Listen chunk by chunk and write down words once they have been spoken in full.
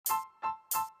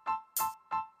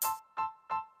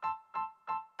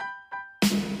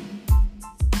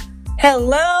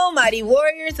Hello, mighty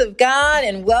warriors of God,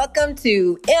 and welcome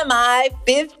to MI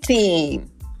 15.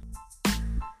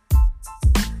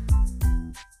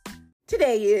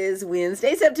 Today is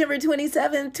Wednesday, September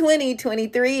 27th,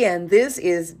 2023, and this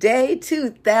is day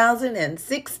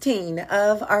 2016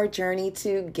 of our journey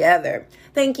together.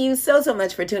 Thank you so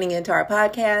much for tuning into our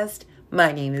podcast.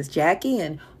 My name is Jackie,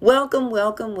 and welcome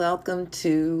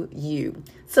to you.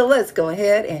 So let's go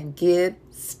ahead and get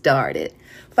started.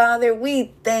 Father,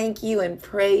 we thank you and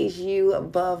praise you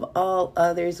above all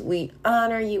others. We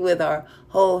honor you with our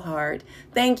whole heart.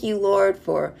 Thank you, Lord,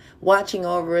 for watching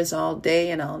over us all day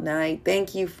and all night.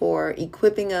 Thank you for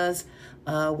equipping us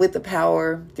with the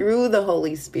power through the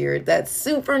Holy Spirit, that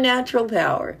supernatural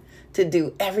power to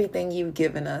do everything you've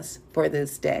given us for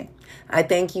this day. I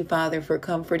thank you, Father, for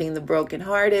comforting the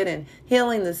brokenhearted and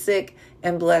healing the sick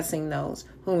and blessing those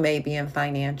who may be in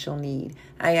financial need.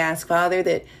 I ask, Father,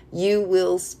 that you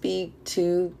will speak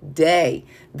today,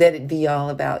 that it be all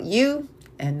about you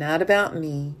and not about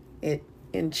me.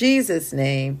 In Jesus'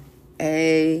 name,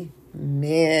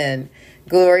 amen.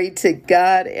 Glory to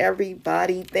God,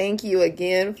 everybody. Thank you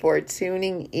again for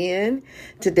tuning in.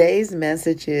 Today's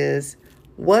message is,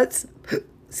 what's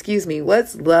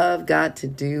love got to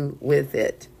do with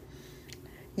it?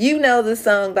 You know the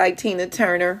song by Tina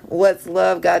Turner, What's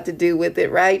Love Got to Do with It,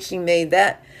 right? She made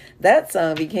that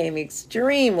song became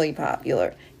extremely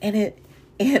popular. And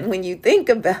when you think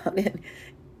about it,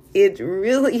 it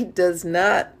really does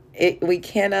not, we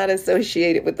cannot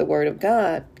associate it with the Word of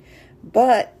God.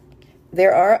 But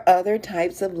there are other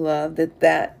types of love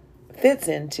that fits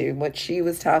into what she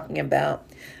was talking about.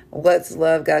 What's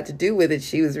love got to do with it?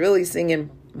 She was really singing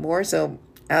more so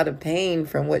out of pain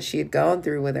from what she had gone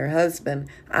through with her husband,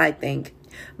 I think.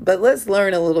 But let's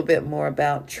learn a little bit more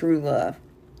about true love.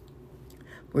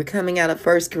 We're coming out of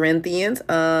 1 Corinthians,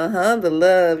 the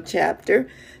love chapter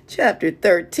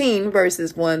 13,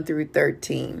 verses 1 through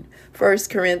 13. 1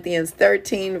 Corinthians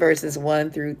 13, verses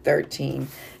 1 through 13.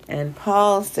 And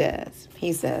Paul says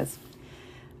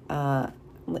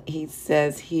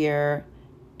here,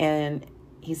 and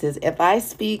he says, if I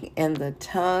speak in the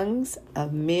tongues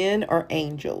of men or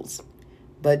angels,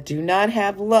 but do not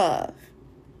have love,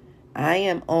 I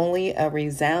am only a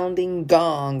resounding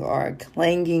gong or a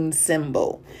clanging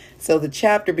cymbal. So the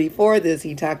chapter before this,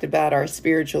 he talked about our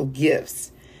spiritual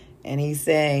gifts. And he's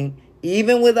saying,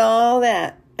 even with all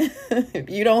that, if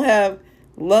you don't have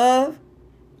love,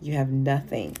 you have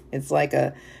nothing. It's like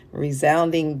a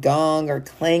resounding gong or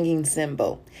clanging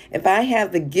cymbal. If I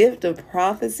have the gift of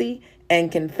prophecy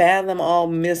and can fathom all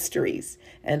mysteries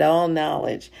and all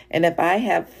knowledge, and if I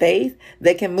have faith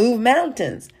that can move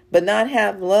mountains but not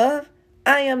have love,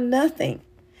 I am nothing.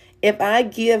 If I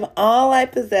give all I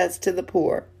possess to the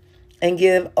poor and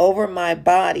give over my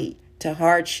body to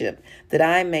hardship that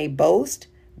I may boast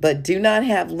but do not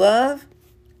have love,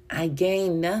 I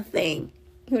gain nothing.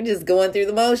 You're just going through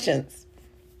the motions.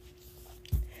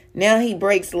 Now he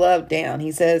breaks love down.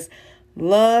 He says,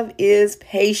 love is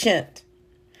patient.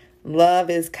 Love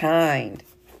is kind.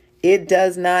 It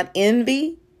does not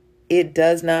envy. It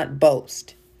does not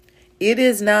boast. It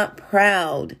is not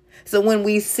proud. So when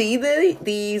we see when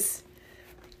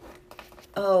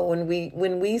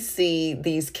we see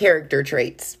these character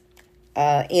traits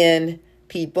in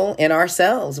people, in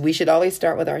ourselves, we should always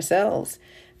start with ourselves.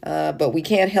 But we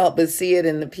can't help but see it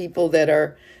in the people that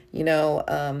are, in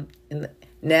the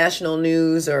national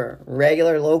news or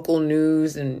regular local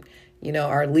news, and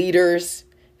our leaders.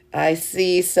 I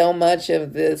see so much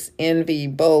of this envy,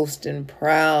 boast, and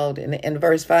proud. And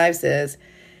verse 5 says,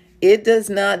 it does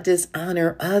not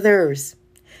dishonor others.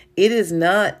 It is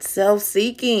not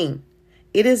self-seeking.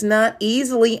 It is not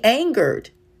easily angered.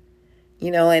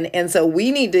 And so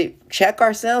we need to check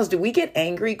ourselves. Do we get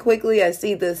angry quickly? I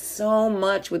see this so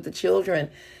much with the children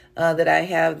that I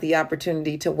have the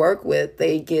opportunity to work with.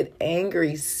 They get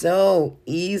angry so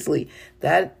easily.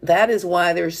 That is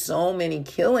why there's so many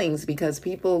killings, because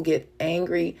people get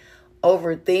angry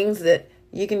over things that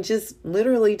you can just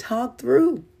literally talk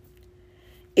through.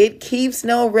 It keeps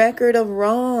no record of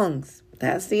wrongs.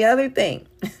 That's the other thing.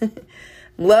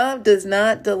 Love does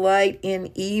not delight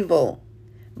in evil,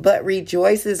 but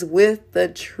rejoices with the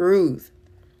truth.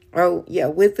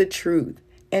 With the truth.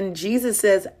 And Jesus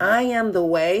says, I am the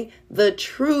way, the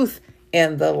truth,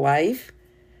 and the life.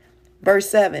 Verse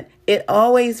 7, it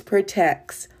always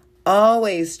protects,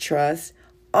 always trusts,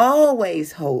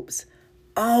 always hopes,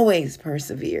 always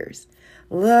perseveres.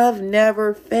 Love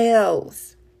never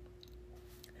fails.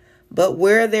 But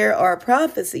where there are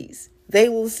prophecies, they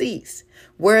will cease.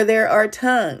 Where there are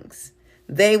tongues,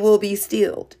 they will be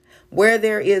stilled. Where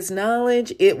there is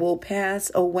knowledge, it will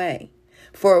pass away.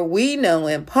 For we know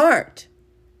in part,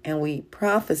 and we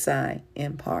prophesy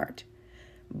in part.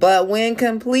 But when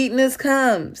completeness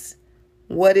comes,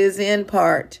 what is in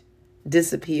part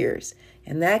disappears.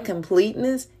 And that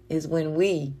completeness is when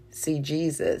we see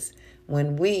Jesus,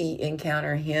 when we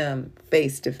encounter him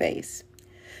face to face.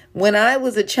 When I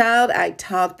was a child, I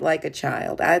talked like a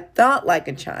child. I thought like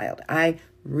a child. I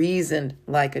reasoned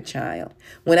like a child.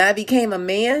 When I became a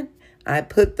man, I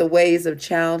put the ways of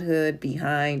childhood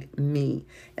behind me.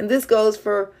 And this goes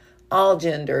for all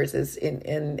genders, is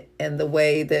in the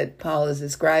way that Paul is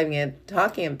describing it,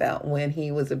 talking about when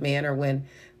he was a man, or when,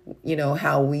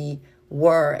 how we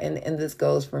were. And this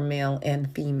goes for male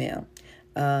and female.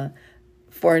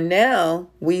 For now,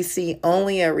 we see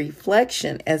only a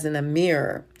reflection as in a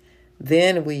mirror.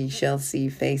 Then we shall see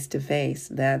face to face.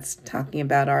 That's talking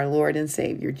about our Lord and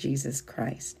Savior, Jesus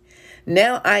Christ.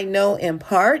 Now I know in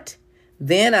part,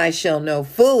 then I shall know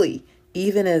fully,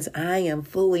 even as I am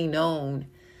fully known.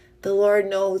 The Lord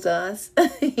knows us.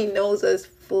 He knows us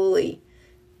fully.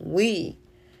 We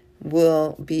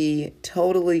will be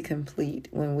totally complete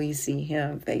when we see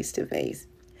him face to face.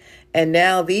 And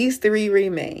now these three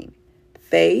remain: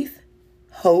 faith,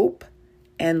 hope,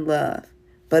 and love.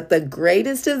 But the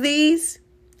greatest of these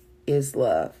is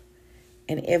love.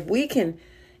 And if we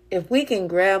can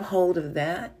grab hold of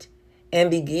that and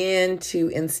begin to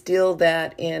instill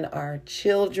that in our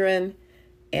children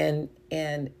and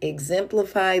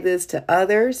exemplify this to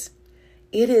others,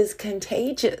 it is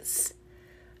contagious.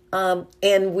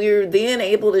 And we're then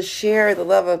able to share the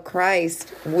love of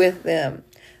Christ with them,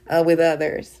 with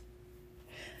others.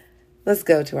 Let's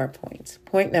go to our points.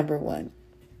 Point number 1.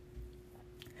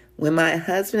 When my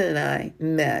husband and I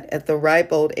met at the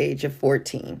ripe old age of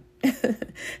 14,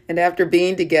 and after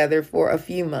being together for a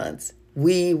few months,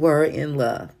 we were in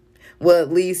love. Well,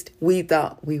 at least we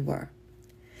thought we were.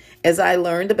 As I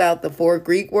learned about the 4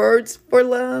 Greek words for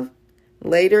love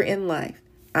later in life,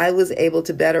 I was able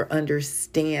to better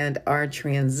understand our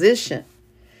transition.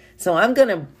 So I'm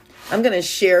gonna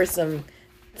share some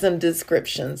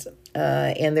descriptions,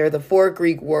 and they're the 4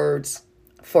 Greek words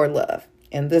for love.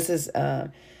 And this is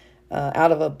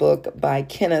out of a book by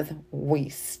Kenneth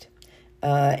Wuest.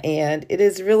 And it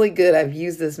is really good. I've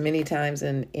used this many times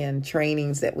in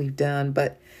trainings that we've done,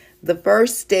 but the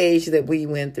first stage that we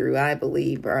went through, I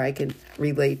believe, or I can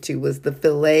relate to, was the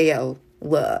phileo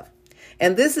love.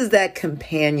 And this is that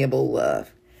companionable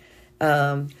love.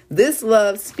 This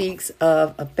love speaks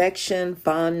of affection,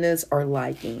 fondness, or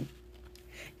liking.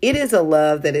 It is a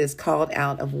love that is called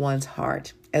out of one's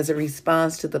heart as a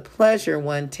response to the pleasure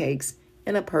one takes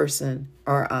in a person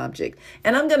or object.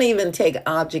 And I'm going to even take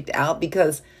object out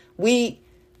because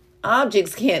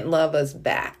objects can't love us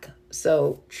back.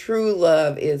 So true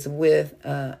love is with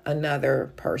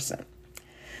another person.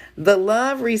 The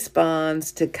love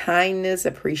responds to kindness,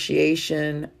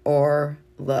 appreciation, or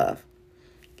love.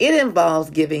 It involves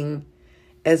giving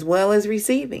as well as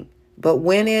receiving. But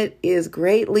when it is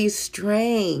greatly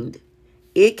strained,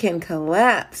 it can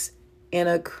collapse in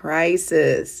a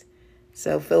crisis.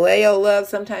 So phileo love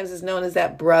sometimes is known as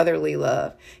that brotherly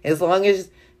love. As long as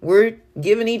we're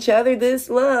giving each other this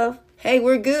love, hey,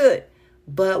 we're good.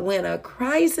 But when a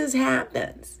crisis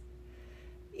happens,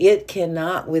 it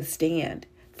cannot withstand.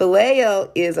 Phileo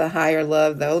is a higher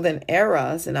love, though, than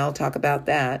eros, and I'll talk about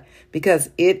that, because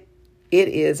it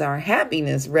is our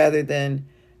happiness rather than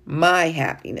my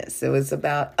happiness. So it's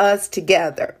about us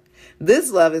together.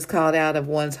 This love is called out of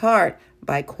one's heart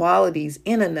by qualities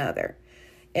in another.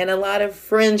 And a lot of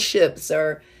friendships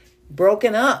are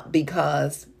broken up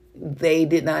because they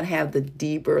did not have the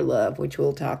deeper love, which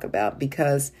we'll talk about,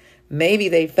 because maybe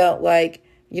they felt like,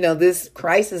 this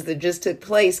crisis that just took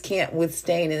place can't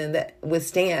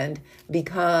withstand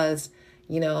because,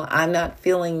 I'm not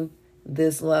feeling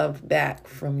this love back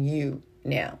from you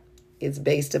now. It's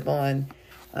based upon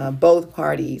both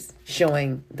parties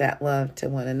showing that love to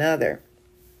one another.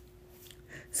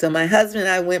 So my husband and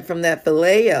I went from that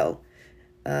phileo,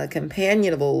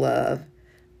 companionable love,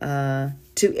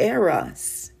 to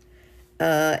eros.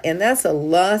 And that's a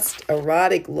lust,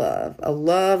 erotic love, a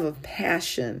love of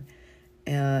passion,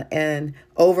 and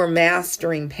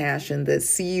overmastering passion that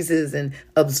seizes and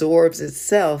absorbs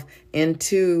itself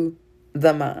into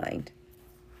the mind.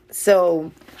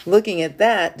 So looking at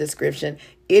that description,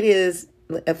 it is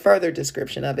a further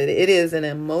description of it. It is an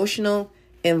emotional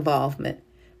involvement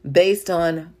based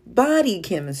on body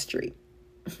chemistry.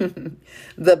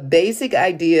 The basic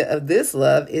idea of this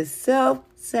love is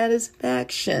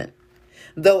self-satisfaction.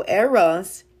 Though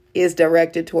eros is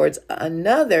directed towards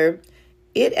another,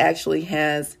 it actually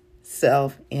has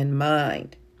self in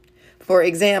mind. For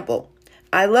example,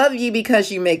 I love you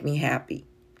because you make me happy.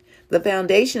 The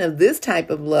foundation of this type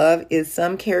of love is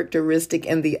some characteristic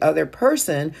in the other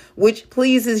person which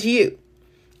pleases you.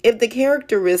 If the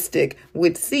characteristic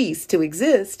would cease to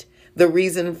exist, the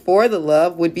reason for the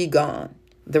love would be gone.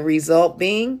 The result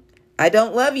being, I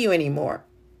don't love you anymore.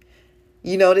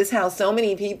 You notice how so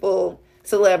many people,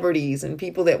 celebrities and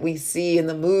people that we see in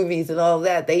the movies and all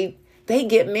that, they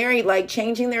get married like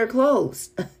changing their clothes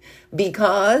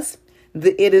because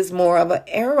it is more of an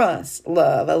eros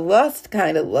love, a lust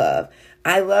kind of love.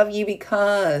 I love you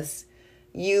because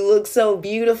you look so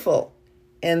beautiful.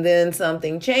 And then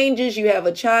something changes, you have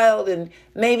a child, and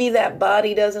maybe that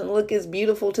body doesn't look as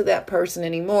beautiful to that person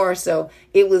anymore. So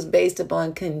it was based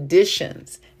upon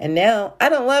conditions. And now I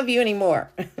don't love you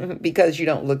anymore because you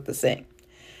don't look the same.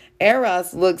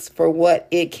 Eros looks for what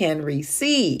it can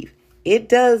receive. It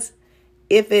does,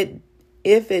 if it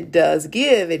does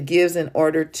give, it gives in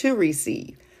order to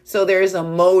receive. So there's a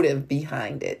motive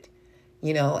behind it,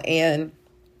 and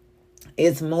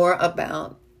it's more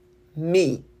about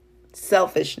me.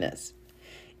 Selfishness.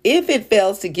 If it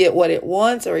fails to get what it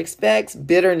wants or expects,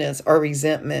 bitterness or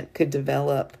resentment could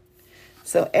develop.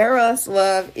 So eros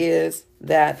love is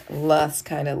that lust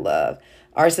kind of love.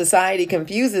 Our society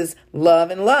confuses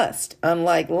love and lust.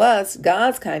 Unlike lust,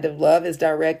 God's kind of love is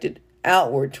directed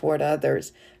outward toward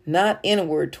others, not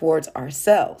inward towards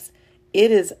ourselves.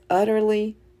 It is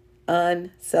utterly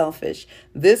unselfish.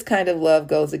 This kind of love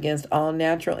goes against all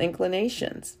natural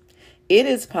inclinations. It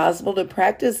is possible to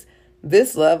practice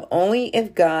this love only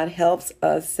if God helps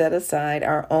us set aside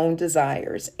our own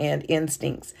desires and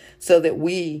instincts so that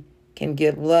we can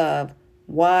give love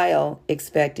while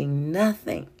expecting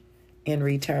nothing in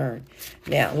return.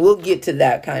 Now, we'll get to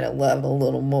that kind of love a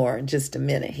little more in just a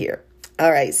minute here.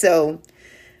 All right, so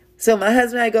my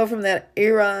husband and I go from that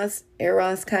eros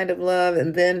kind of love,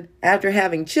 and then after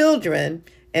having children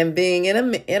and being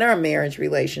in our marriage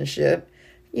relationship,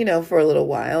 for a little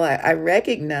while, I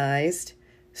recognized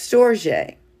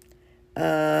Storge,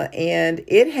 and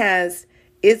it has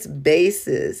its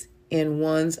basis in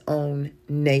one's own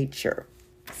nature.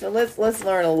 So let's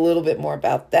learn a little bit more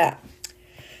about that.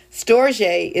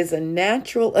 Storge is a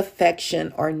natural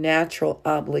affection or natural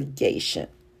obligation.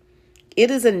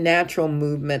 It is a natural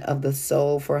movement of the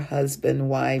soul for husband,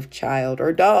 wife, child,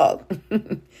 or dog.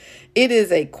 It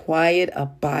is a quiet,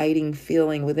 abiding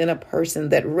feeling within a person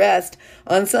that rests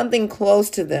on something close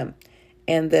to them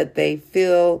and that they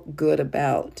feel good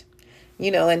about.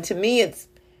 And to me, it's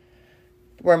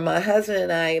where my husband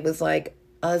and I, it was like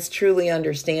us truly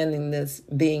understanding this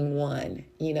being one,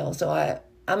 so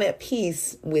I'm at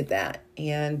peace with that.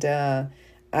 And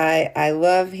I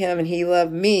love him and he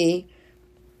loved me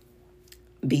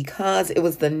because it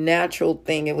was the natural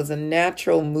thing. It was a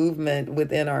natural movement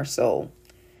within our soul,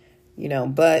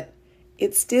 but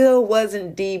it still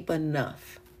wasn't deep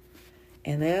enough.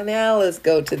 And then now let's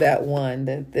go to that one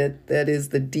that is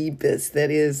the deepest, that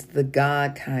is the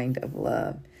God kind of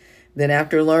love. Then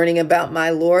after learning about my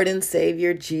Lord and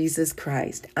Savior, Jesus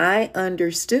Christ, I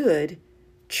understood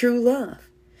true love.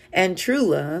 And true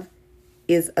love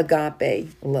is agape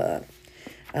love.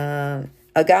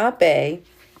 Agape,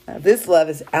 this love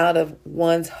is out of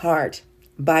one's heart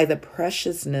by the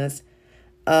preciousness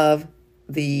of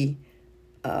the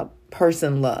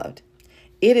person loved.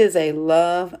 It is a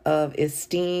love of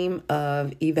esteem,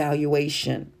 of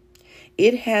evaluation.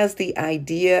 It has the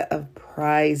idea of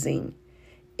prizing.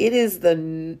 It is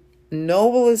the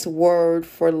noblest word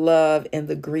for love in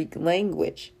the Greek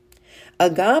language.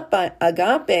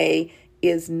 Agape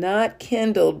is not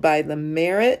kindled by the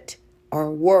merit or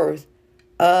worth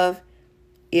of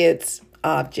its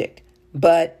object,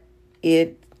 but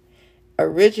it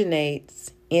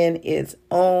originates in its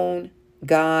own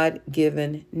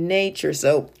God-given nature.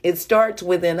 So it starts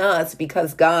within us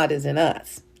because God is in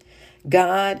us.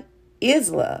 God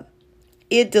is love.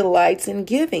 It delights in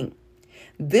giving.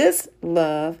 This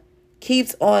love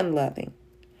keeps on loving.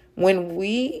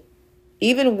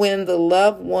 Even when the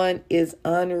loved one is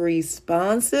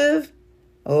unresponsive,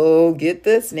 get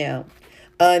this now,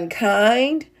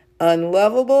 unkind,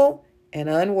 unlovable, and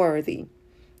unworthy.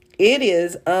 It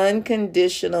is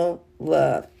unconditional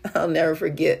love. I'll never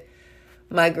forget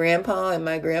my grandpa and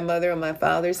my grandmother on my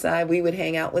father's side. We would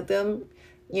hang out with them,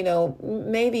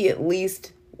 maybe at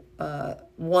least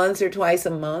once or twice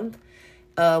a month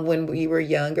when we were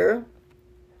younger.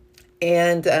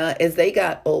 And as they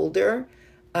got older,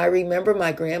 I remember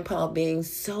my grandpa being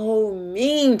so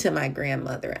mean to my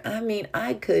grandmother. I mean,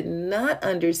 I could not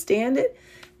understand it.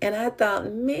 And I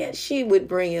thought, man, she would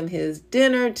bring him his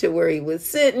dinner to where he was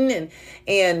sitting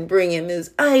and bring him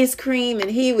his ice cream.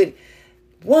 And he would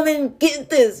woman, get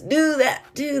this, do that,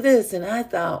 do this. And I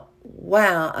thought,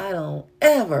 wow, I don't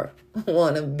ever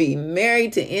want to be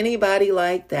married to anybody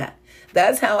like that.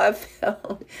 That's how I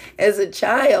felt as a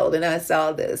child. And I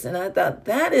saw this and I thought,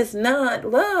 that is not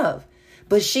love.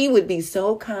 But she would be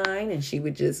so kind and she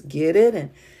would just get it.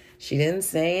 And she didn't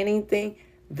say anything.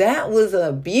 That was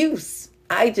abuse.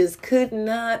 I just could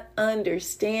not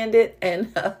understand it.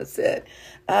 And I said,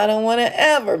 I don't want to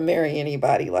ever marry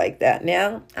anybody like that.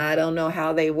 Now, I don't know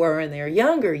how they were in their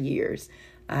younger years.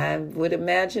 I would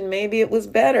imagine maybe it was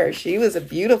better. She was a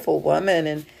beautiful woman.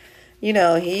 And,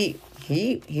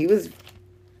 he was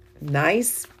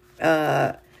nice.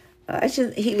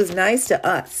 He was nice to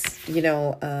us,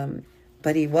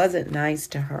 but he wasn't nice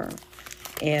to her.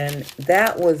 And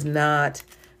that was not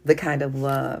the kind of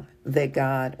love that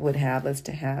God would have us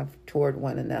to have toward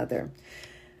one another.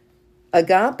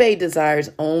 Agape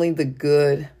desires only the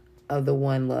good of the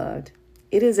one loved.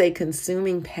 It is a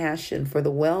consuming passion for the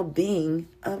well-being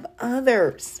of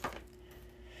others.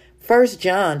 1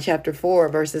 John chapter 4,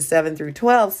 verses 7 through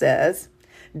 12 says,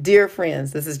 Dear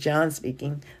friends, this is John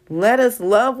speaking, let us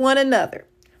love one another,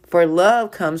 for love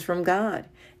comes from God.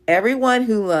 Everyone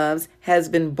who loves has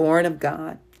been born of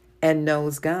God and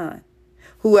knows God.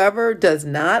 Whoever does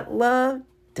not love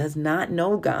does not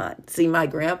know God. See, my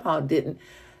grandpa didn't.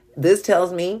 This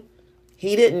tells me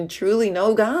he didn't truly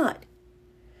know God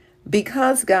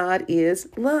because God is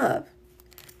love.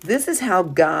 This is how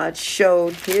God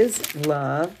showed his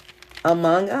love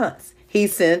among us. He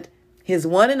sent his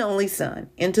one and only Son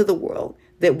into the world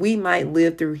that we might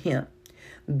live through him.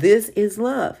 This is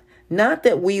love. Not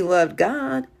that we loved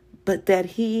God, but that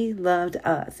he loved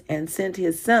us and sent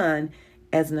his Son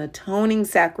as an atoning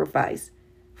sacrifice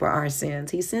for our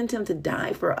sins. He sent him to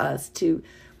die for us to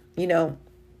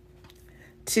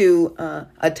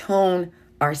atone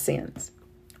our sins.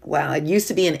 Wow, it used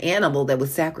to be an animal that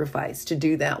was sacrificed to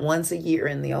do that once a year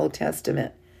in the Old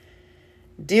Testament.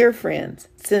 Dear friends,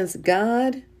 since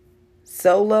God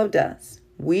so loved us,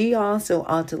 we also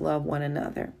ought to love one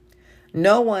another.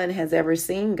 No one has ever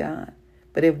seen God,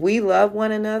 but if we love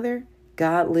one another,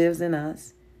 God lives in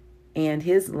us, and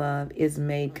his love is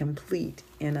made complete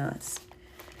in us.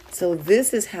 So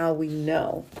this is how we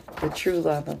know the true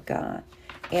love of God.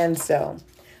 And so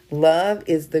love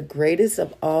is the greatest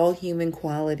of all human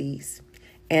qualities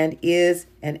and is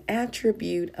an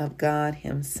attribute of God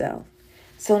himself.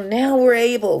 So now we're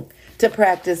able to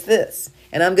practice this.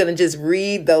 And I'm going to just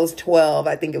read those 12.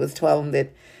 I think it was 12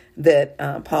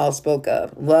 that Paul spoke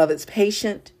of. Love is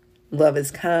patient. Love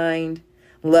is kind.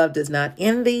 Love does not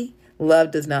envy.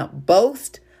 Love does not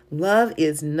boast. Love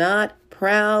is not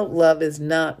proud. Love is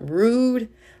not rude.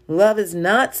 Love is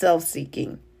not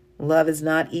self-seeking. Love is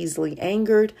not easily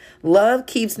angered. Love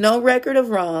keeps no record of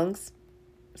wrongs.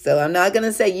 So I'm not going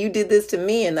to say you did this to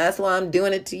me and that's why I'm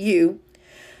doing it to you.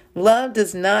 Love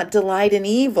does not delight in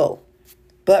evil,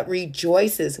 but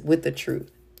rejoices with the truth.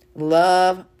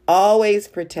 Love always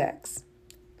protects.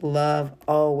 Love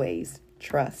always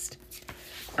trusts.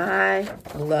 I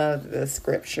love the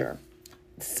scripture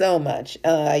so much.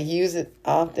 I use it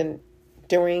often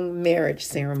during marriage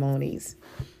ceremonies.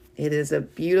 It is a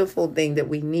beautiful thing that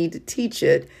we need to teach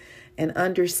it and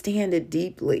understand it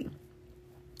deeply.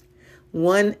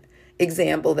 One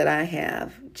example that I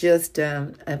have, just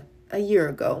a year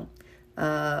ago,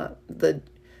 the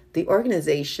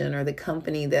organization or the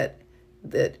company that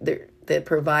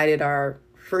provided our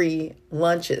free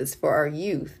lunches for our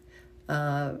youth,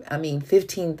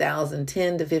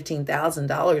 $10,000 to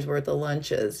 $15,000 worth of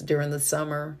lunches during the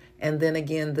summer, and then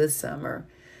again this summer.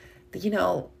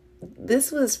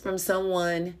 This was from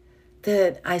someone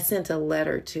that I sent a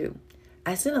letter to.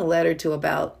 I sent a letter to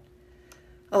about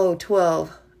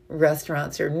 12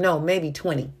 restaurants, or no, maybe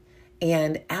 20.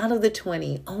 And out of the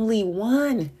 20, only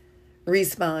one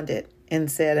responded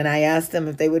and said, and I asked them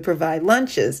if they would provide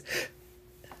lunches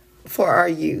for our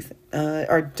youth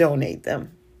or donate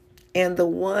them. And the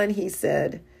one, he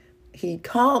said, he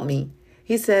called me.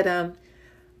 He said,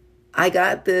 I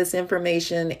got this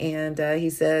information, and he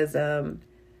says,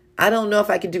 I don't know if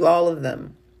I can do all of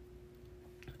them,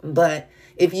 but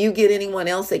if you get anyone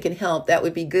else that can help, that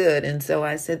would be good. And so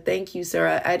I said, thank you,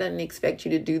 sir. I didn't expect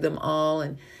you to do them all.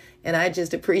 And I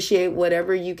just appreciate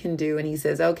whatever you can do. And he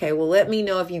says, okay, well, let me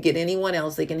know if you get anyone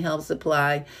else that can help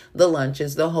supply the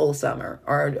lunches the whole summer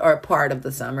or part of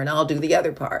the summer, and I'll do the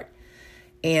other part.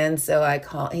 And so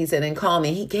he said, and call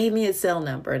me. He gave me his cell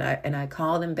number, and I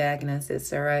called him back, and I said,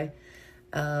 sir,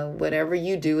 whatever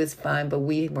you do is fine, but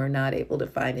we were not able to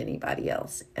find anybody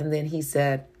else. And then he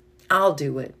said, I'll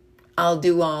do it. I'll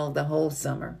do all the whole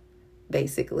summer,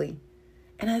 basically.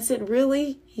 And I said,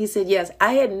 really? He said, yes.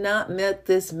 I had not met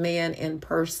this man in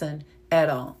person at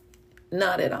all.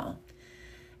 Not at all.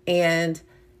 And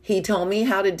he told me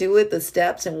how to do it, the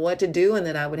steps and what to do, and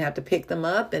that I would have to pick them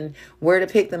up and where to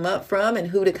pick them up from and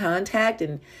who to contact,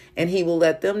 and he will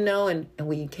let them know. And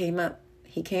he came up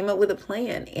with a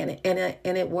plan, and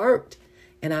it worked.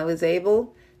 And I was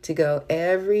able to go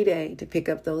every day to pick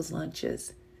up those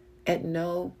lunches at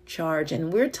no charge.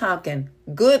 And we're talking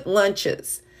good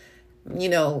lunches,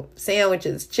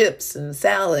 sandwiches, chips, and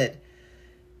salad.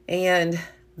 And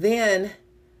then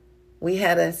we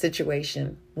had a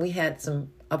situation. We had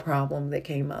a problem that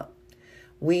came up.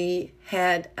 I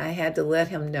had to let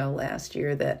him know last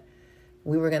year that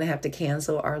we were going to have to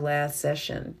cancel our last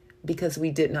session because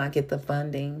we did not get the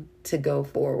funding to go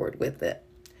forward with it.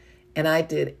 And I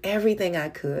did everything I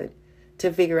could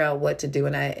to figure out what to do.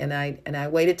 And I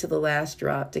waited to the last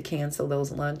drop to cancel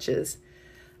those lunches.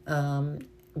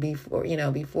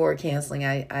 Before canceling,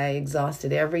 I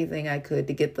exhausted everything I could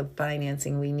to get the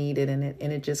financing we needed, and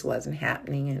it just wasn't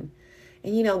happening.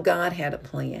 And God had a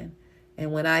plan.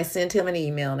 And when I sent him an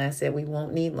email and I said, we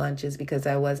won't need lunches because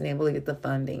I wasn't able to get the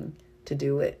funding to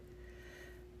do it,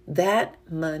 that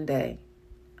Monday,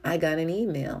 I got an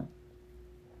email.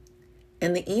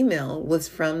 And the email was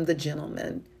from the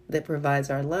gentleman that provides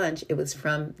our lunch. It was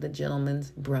from the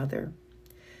gentleman's brother.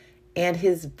 And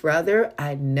his brother,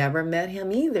 I'd never met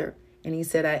him either. And he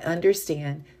said, I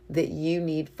understand that you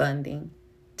need funding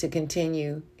to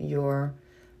continue your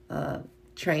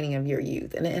training of your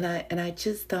youth. And I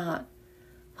just thought,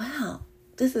 wow,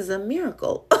 this is a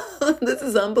miracle. This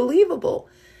is unbelievable.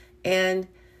 And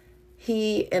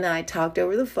he and I talked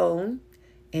over the phone,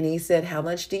 and he said, how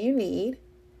much do you need?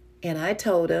 And I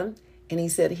told him, and he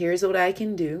said, here's what I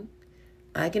can do.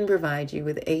 I can provide you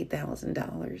with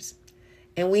 $8,000.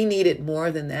 And we needed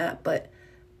more than that, but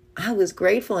I was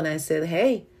grateful. And I said,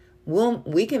 hey,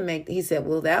 we can make, he said,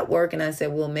 will that work? And I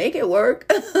said, we'll make it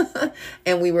work.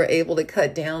 And we were able to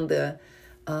cut down the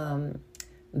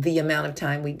amount of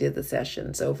time we did the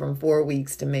session. So from 4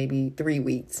 weeks to maybe 3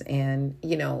 weeks. And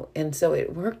so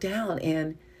it worked out.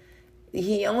 And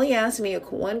he only asked me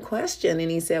one question,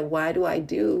 and he said, why do I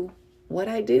do what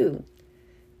I do?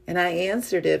 And I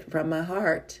answered it from my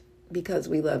heart, because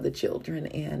we love the children,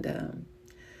 and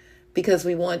because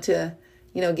we want to,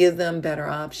 give them better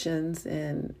options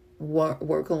and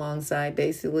work alongside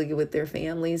basically with their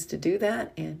families to do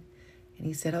that. And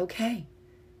he said, okay,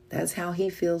 that's how he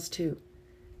feels too.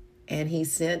 And he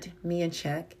sent me a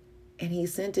check, and he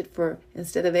sent it for,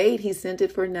 instead of 8, he sent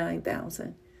it for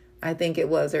 9,000. I think it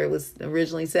was, or it was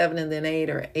originally 7 and then 8,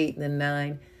 or 8 and then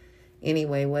 9.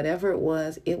 Anyway, whatever it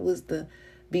was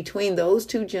between those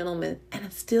two gentlemen,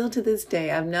 and still to this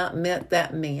day, I've not met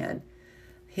that man,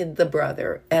 the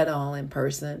brother, at all in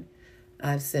person.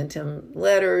 I've sent him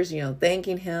letters,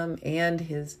 thanking him and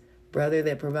his brother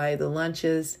that provided the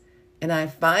lunches. And I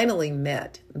finally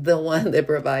met the one that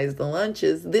provides the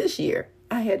lunches this year.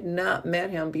 I had not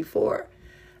met him before.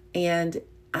 And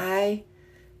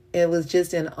it was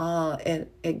just in awe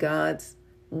at God's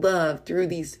love through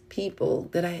these people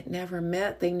that I had never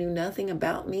met. They knew nothing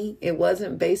about me. It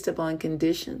wasn't based upon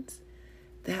conditions.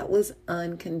 That was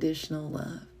unconditional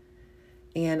love.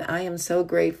 And I am so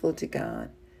grateful to God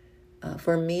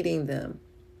for meeting them.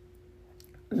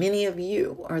 Many of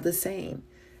you are the same.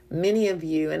 Many of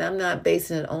you, and I'm not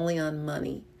basing it only on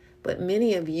money, but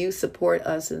many of you support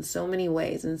us in so many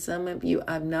ways. And some of you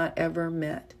I've not ever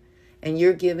met. And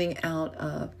you're giving out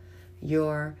of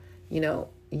your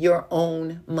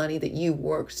own money that you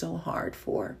work so hard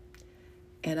for.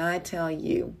 And I tell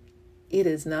you, it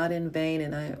is not in vain.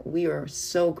 And we are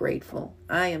so grateful.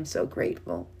 I am so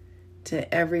grateful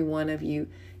to every one of you.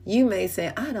 You may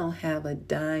say, I don't have a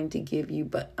dime to give you,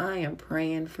 but I am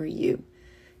praying for you.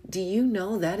 Do you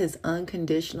know that is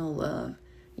unconditional love?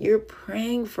 You're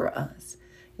praying for us.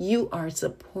 You are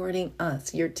supporting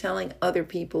us. You're telling other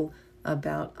people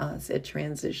about us at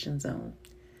Transition Zone.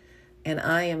 And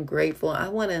I am grateful. I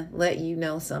want to let you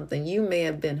know something. You may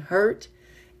have been hurt,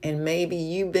 and maybe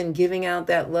you've been giving out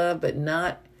that love, but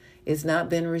it's not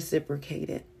been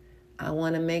reciprocated. I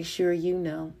want to make sure you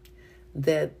know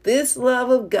that this love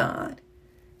of God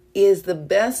is the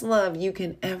best love you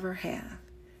can ever have.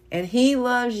 And He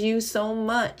loves you so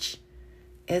much,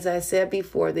 as I said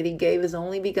before, that He gave His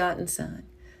only begotten Son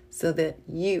so that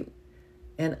you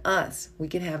and us, we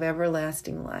can have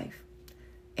everlasting life.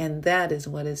 And that is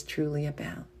what it's truly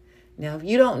about. Now, if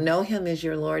you don't know Him as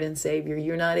your Lord and Savior,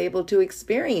 you're not able to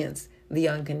experience the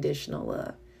unconditional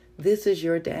love. This is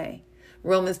your day.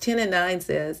 Romans 10:9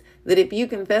 says that if you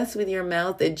confess with your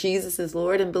mouth that Jesus is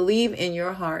Lord and believe in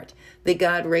your heart that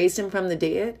God raised Him from the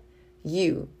dead,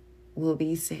 you will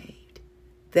be saved.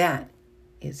 That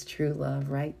is true love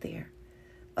right there.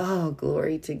 Oh,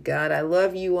 glory to God. I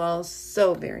love you all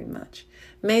so very much.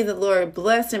 May the Lord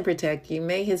bless and protect you.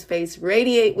 May his face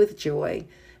radiate with joy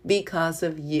because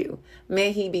of you.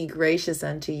 May he be gracious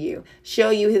unto you, show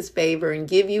you his favor, and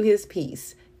give you his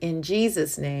peace. In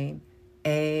Jesus' name,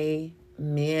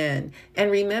 amen.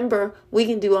 And remember, we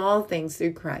can do all things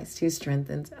through Christ who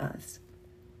strengthens us.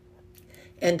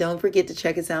 And don't forget to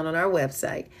check us out on our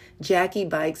website,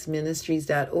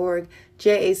 JackieBikesMinistries.org,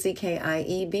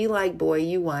 JACKIE, like boy,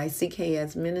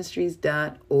 UYCKS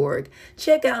Ministries.org.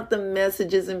 Check out the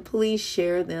messages and please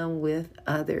share them with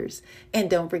others.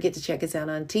 And don't forget to check us out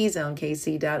on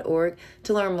TZoneKC.org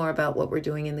to learn more about what we're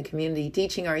doing in the community,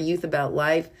 teaching our youth about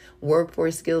life,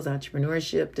 workforce skills,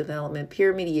 entrepreneurship, development,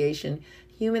 peer mediation,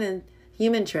 human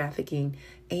trafficking,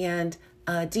 and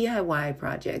DIY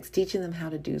projects, teaching them how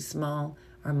to do small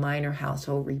or minor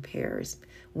household repairs.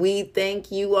 We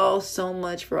thank you all so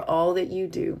much for all that you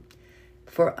do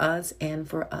for us and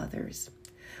for others.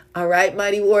 All right,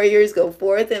 mighty warriors, go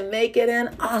forth and make it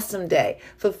an awesome day,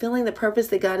 fulfilling the purpose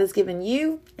that God has given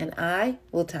you, and I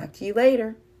will talk to you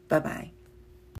later. Bye-bye.